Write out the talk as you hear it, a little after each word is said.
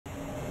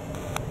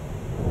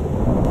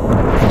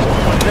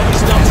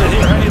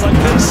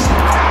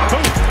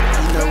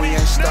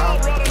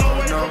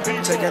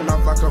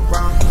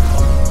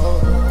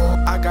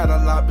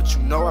but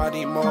you know I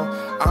need more.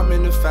 I'm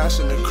in the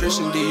fashion of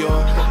Christian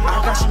Dior.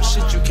 I got some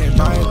shit you can't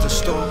buy at the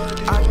store.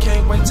 I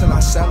can't wait till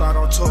I sell out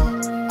on tour.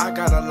 I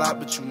got a lot,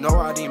 but you know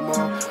I need more.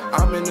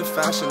 I'm in the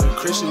fashion of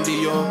Christian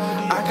Dior.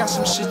 I got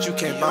some shit you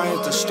can't buy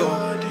at the store.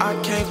 I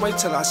can't wait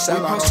till I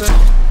sell out on tour.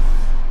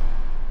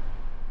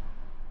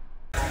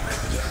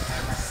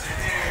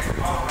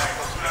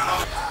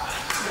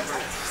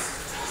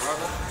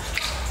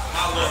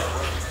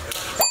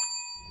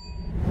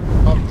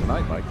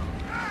 Tonight, Mike.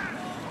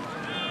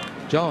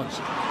 Jones.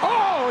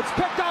 Oh, it's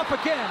picked off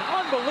again.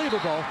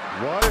 Unbelievable.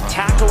 What a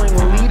tackling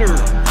leader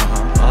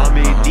on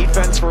the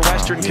defense for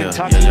Western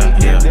Kentucky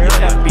in their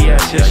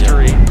FBS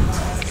history.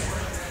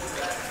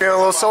 You're a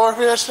little sore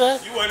for yesterday?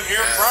 You wasn't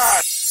here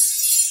Friday.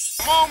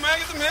 Come on, man,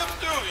 get some hips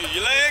to you.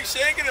 Your legs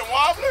shaking and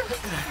wobbling.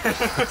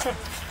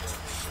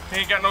 He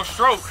ain't got no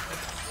stroke.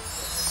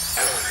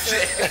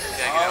 Shit.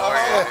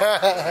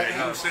 Hey, you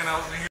know what I'm saying? I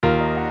was in here.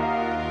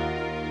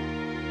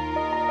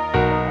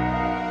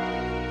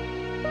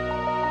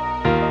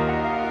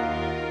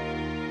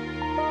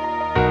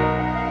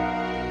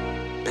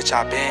 Bitch,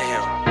 I been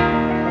here.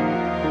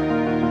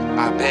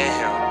 I been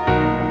here.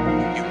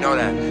 You know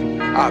that.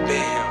 I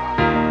been here.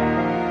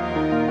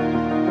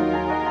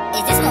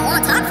 Is this what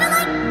one talk feel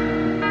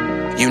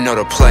like? You know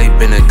the play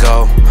been a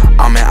go.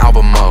 I'm in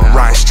album mode.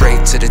 Riding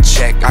straight to the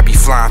check. I be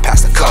flying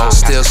past the code.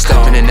 Still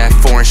stepping in that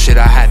foreign shit.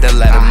 I had to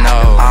let them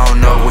know. I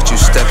don't know what you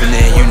stepping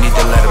in. You need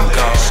to let them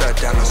go. Shut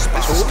down the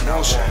spot.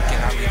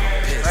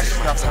 That's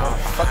what I'm talking about.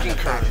 Fucking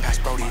curve.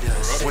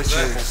 Which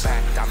is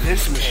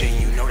this machine.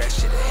 You know that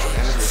shit.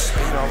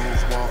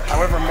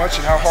 However much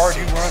and how hard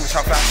you run is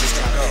how fast it's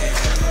gonna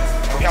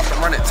go. We have to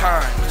run at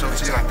time, so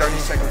it's like 30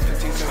 seconds,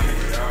 15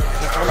 seconds.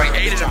 We're like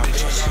 8 of them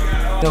bitches.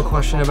 No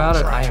question about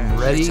it, I am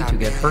ready to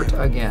get hurt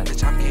again.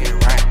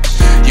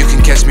 You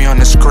can catch me on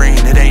the screen,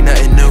 it ain't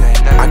nothing new.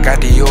 I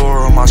got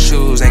Dior on my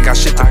shoes, ain't got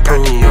shit to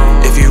prove.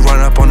 If you run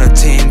up on a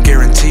team,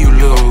 guarantee you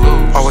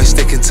lose. Always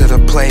sticking to the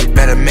plate,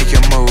 better make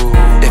your move.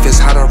 If it's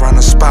hot around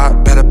the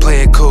spot, better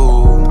play it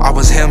cool. I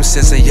was him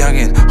since a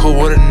youngin', who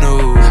would've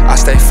knew? I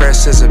stay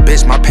fresh as a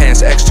bitch, my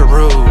pants extra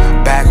rude.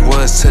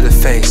 Backwoods to the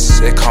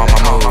face, it call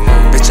my move.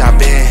 Bitch, I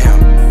been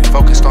him,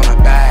 focused on the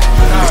bag.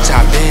 Bitch,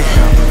 I been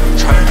him,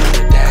 tryna do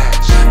the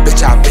dash.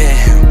 Bitch, I been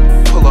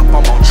him, pull up,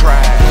 I'm on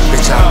track.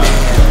 Bitch, I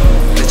been him,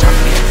 bitch, I'm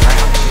getting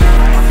raps.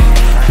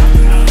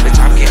 Bitch,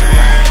 I'm getting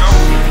raps.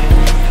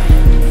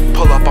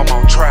 Pull up, I'm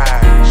on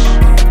trash.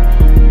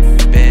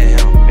 Been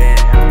him, been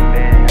him,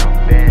 been him,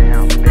 been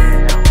him, been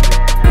him.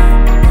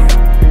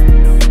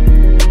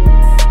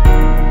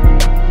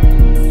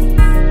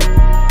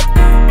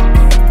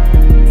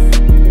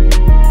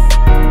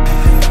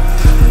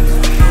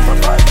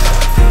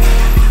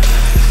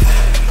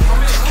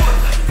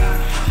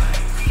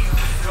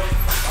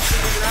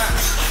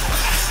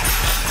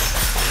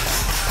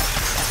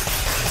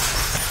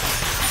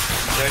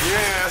 Yeah, you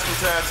ain't asked me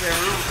to 10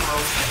 rules, bro.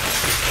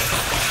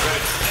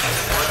 Ready?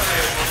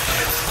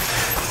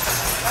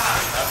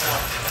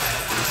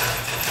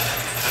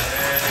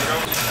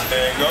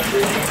 And go.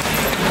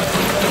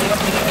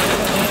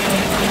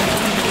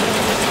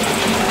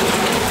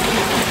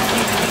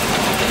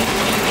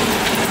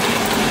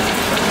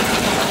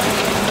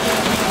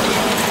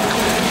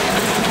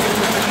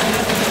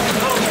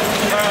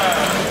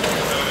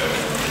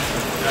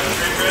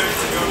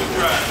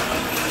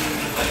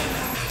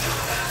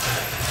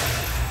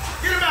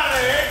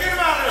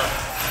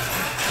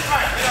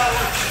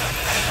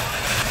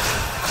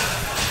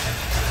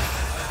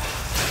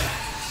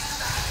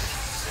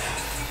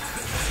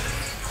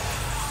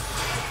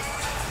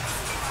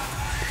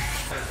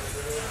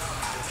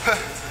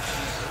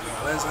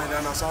 Lens laying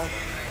down outside.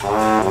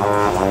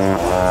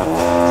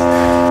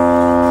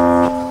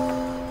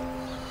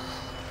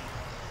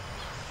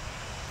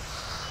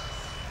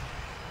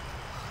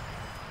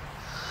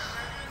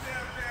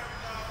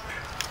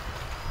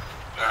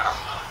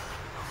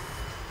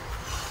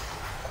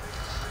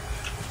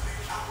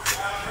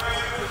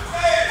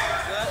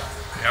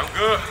 Yeah, I'm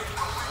good.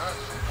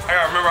 I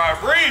gotta remember how to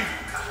breathe.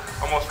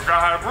 Almost forgot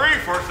how to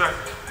breathe for a second.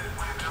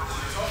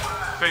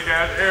 Fake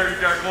ass air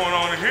you got going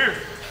on in here.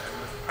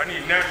 I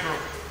need natural.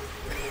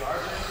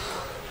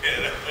 I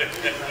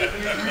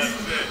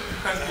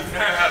need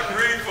how to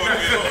breathe for a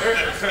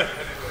minute.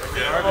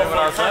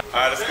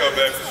 Alright, let's go,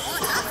 baby.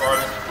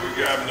 We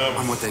got another.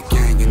 I'm with that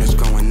gang and it's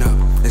going up.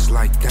 It's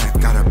like that.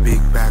 Got a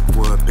big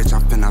backwood, bitch.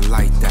 I'm finna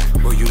light that.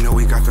 Well, you know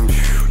we got them.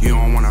 You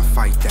don't wanna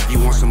fight that. You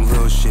want some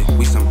little shit?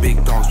 We some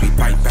big dogs. We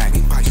bite back.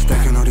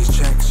 Stacking all these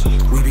checks.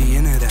 We be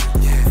into that.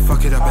 Yeah.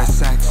 Fuck it up at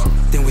Saks,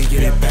 then we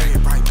get it back.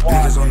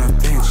 Niggas on the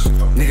bench.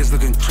 Niggas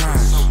looking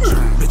trash.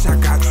 Bitch, I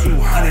got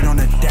 200 on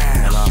the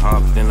dash. And I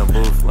hopped in the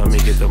booth. Let me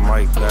get the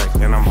mic back.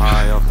 And I'm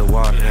high off the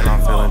walk. And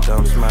I'm feeling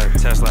dumb smack.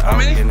 Tesla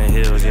out in the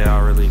hills. Yeah, I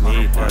really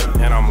need that.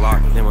 And I'm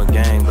locked in with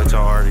gang, but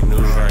y'all already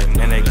knew that.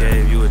 And they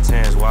gave you a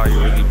chance. Why you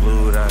really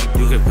blew that?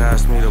 You could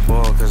pass me the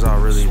ball, cause I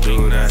really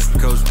do that.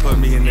 Coach put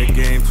me in the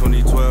game,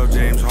 2012,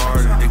 James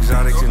Harden.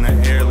 Exotics in the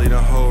air, lead the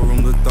whole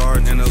room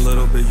lethargic and a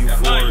little bit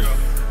euphoric.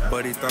 But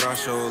Buddy thought I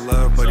showed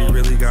love, but he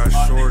really got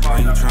short. Why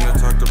you tryna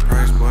talk the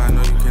price, boy? I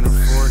know you can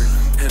afford it.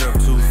 Hit up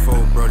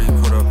 2-4, Brody,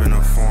 put up in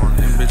a form.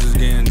 Them bitches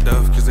getting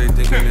duff, cause they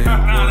thinking they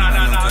important.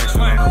 I'm not texting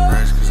on no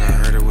price, cause I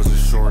heard it was a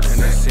short. And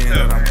they seeing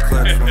that I'm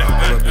clutch when I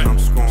pull up and I'm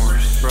scoring.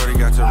 Brody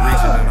got to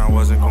reaching and I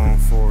wasn't going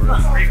for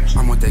it.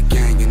 I'm with that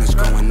gang and it's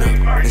going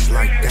up. It's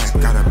like that.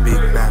 Got a big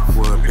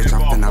backwood, bitch,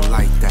 I'm finna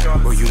like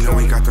that. Well, you know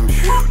we got them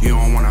you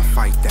don't wanna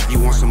fight that.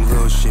 You want some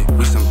little shit,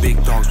 we some big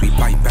dogs, we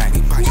bite back.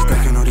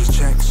 Stacking all these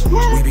checks,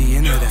 we be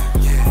into that.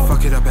 Yeah.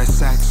 Fuck it up at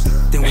Saks,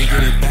 then we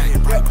get it back.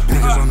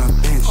 Niggas on the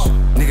bench,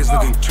 niggas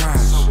looking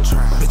trash.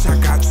 Bitch, I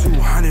got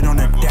 200 on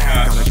the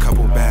dash. Got a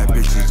couple bad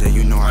bitches, yeah,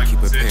 you know I keep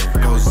a pair.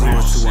 Go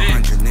 0 to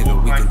 100,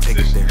 nigga, we can take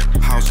it there.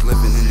 House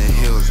living in the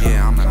hills,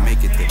 yeah, I'ma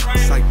make it there.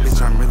 It's like,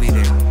 bitch, I'm really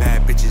there.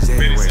 Bad bitches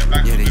everywhere,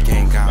 yeah, the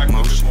gang got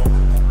motion.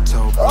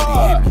 Told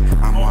Brody hit me,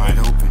 I'm wide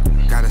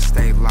open. Gotta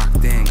stay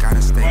locked in,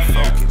 gotta stay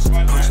focused.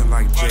 Punching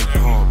like Jake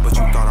Paul, but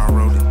you thought I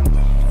wrote it.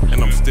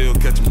 And I'm still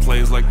catching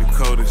plays like the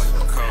Coders.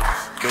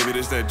 Baby,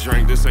 this that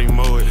drink, this ain't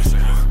Moet.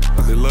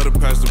 They love to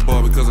pass the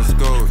ball because I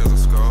scored.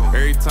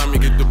 Every time you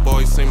get the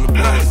ball, you seem to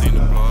blow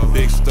it.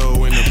 Big stove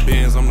in the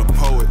Benz, I'm the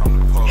poet.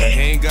 He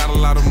ain't got a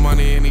lot of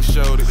money and he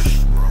showed it.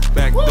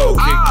 Back door,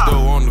 kick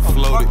door on the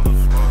floated.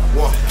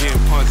 Getting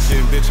punched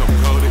in, bitch, I'm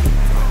coded.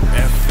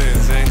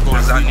 F-Fins ain't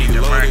gon' see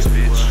you loaded.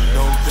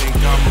 Don't think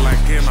I'm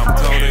like him, I'm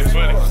toted.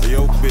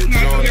 Yo, bitch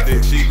on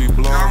dick, she be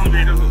blowing.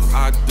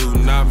 I do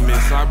not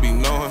miss, I be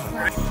knowing.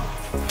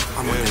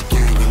 I'm with the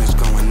gang and it's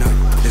going up.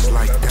 It's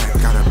like that.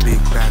 Got a big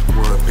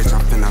backwood, bitch,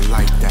 I'm finna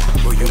like that.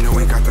 Well, you know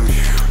we got them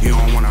you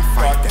don't wanna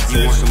fight that.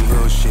 You want some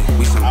real shit,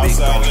 we some big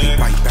dogs, we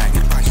bite back.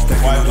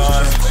 Stacking all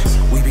these checks,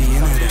 we be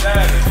into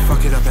that.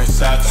 Fuck it up at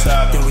Saks,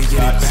 then we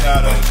get it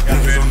back.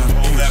 Niggas on the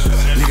bench,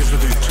 niggas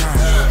looking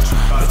trash.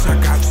 Bitch, I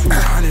got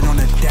 200 on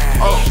the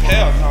dash. Oh,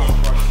 hell no.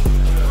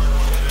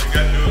 You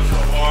gotta do it so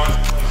hard.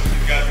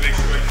 You gotta make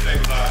sure you stay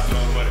fly, so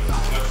buddy.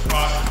 Let's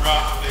cross and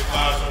drop, stay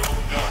fly, so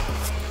we'll jump.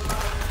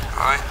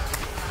 Alright.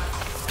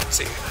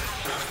 See.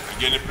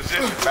 Get in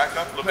position, back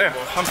up a little bit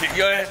more. I'm here.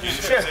 Go ahead. Get in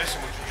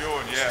position with your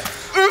Jordan, yeah.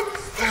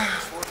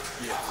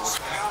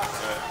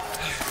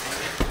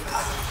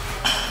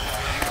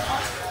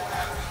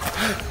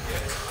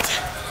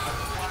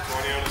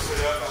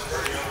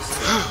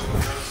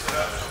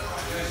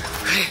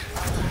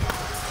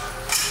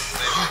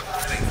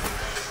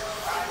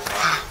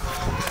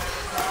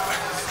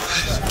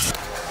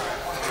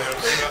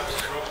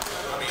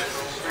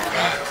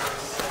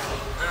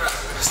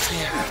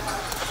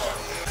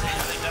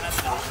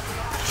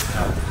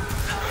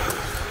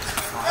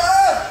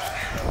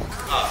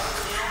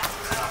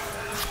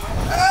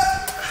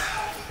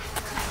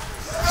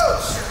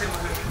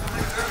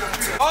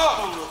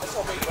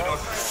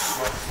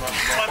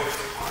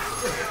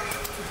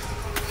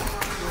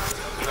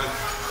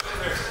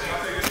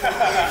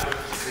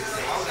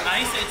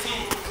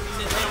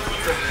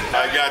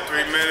 I got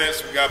 3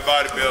 minutes, we got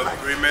bodybuilding.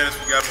 3 minutes,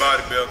 we got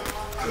bodybuilding.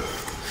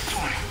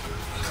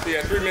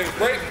 Yeah, 3 minutes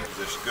break.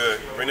 This is good.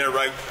 Bring that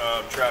right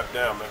trap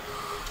down, man.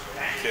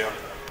 Kill.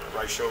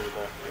 Right shoulder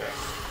down. Yeah.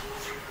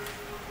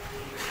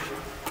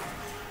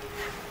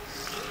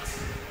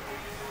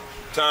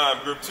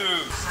 Time, group 2.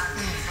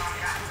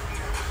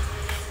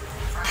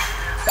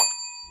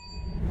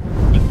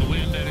 With the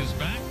wind at his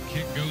back,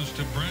 kick goes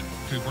to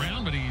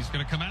Brown, but he's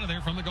going to come out of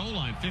there from the goal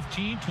line.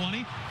 15,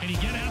 20, and he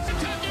gets out to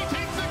Tucky,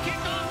 takes the kick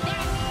off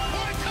back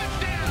for a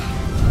touchdown.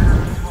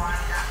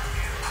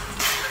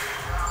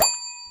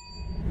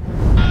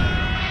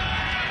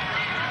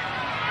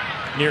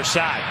 Near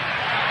side.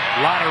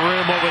 A lot of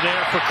room over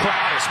there for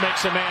Crowdus.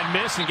 Makes a man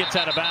miss and gets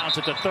out of bounds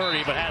at the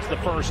 30, but has the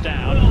first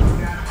down.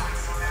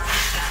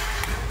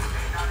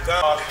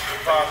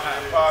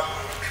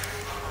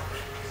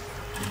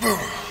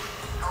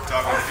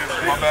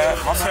 My bad.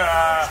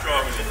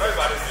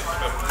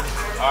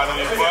 Eyes on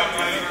your butt,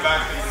 back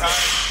to the top.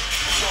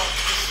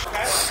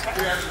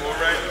 We're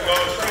ready to go.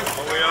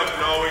 All the way up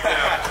and all the way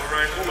down. We're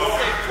ready to go.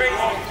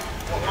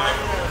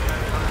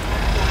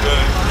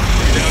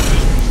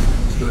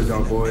 Good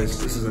y'all boys,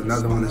 this is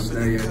another one of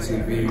Snare Your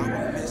TV.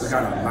 We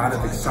got a lot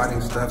of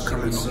exciting stuff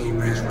coming soon,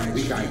 man.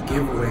 We got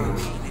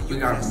giveaways, we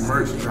got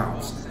merch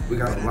drops, we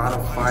got a lot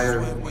of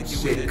fire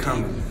shit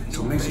coming.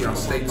 So make sure y'all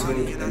stay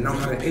tuned and know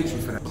how to hit you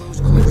for that.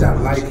 Click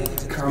that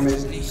like, comment,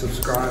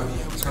 subscribe,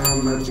 turn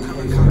on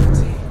notifications,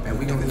 and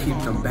we gonna keep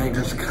them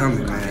bangers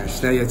coming, man.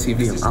 Snare Your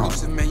TV, I'm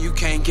out. Man, you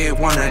can't get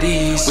one of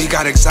these. We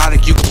got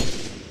exotic, you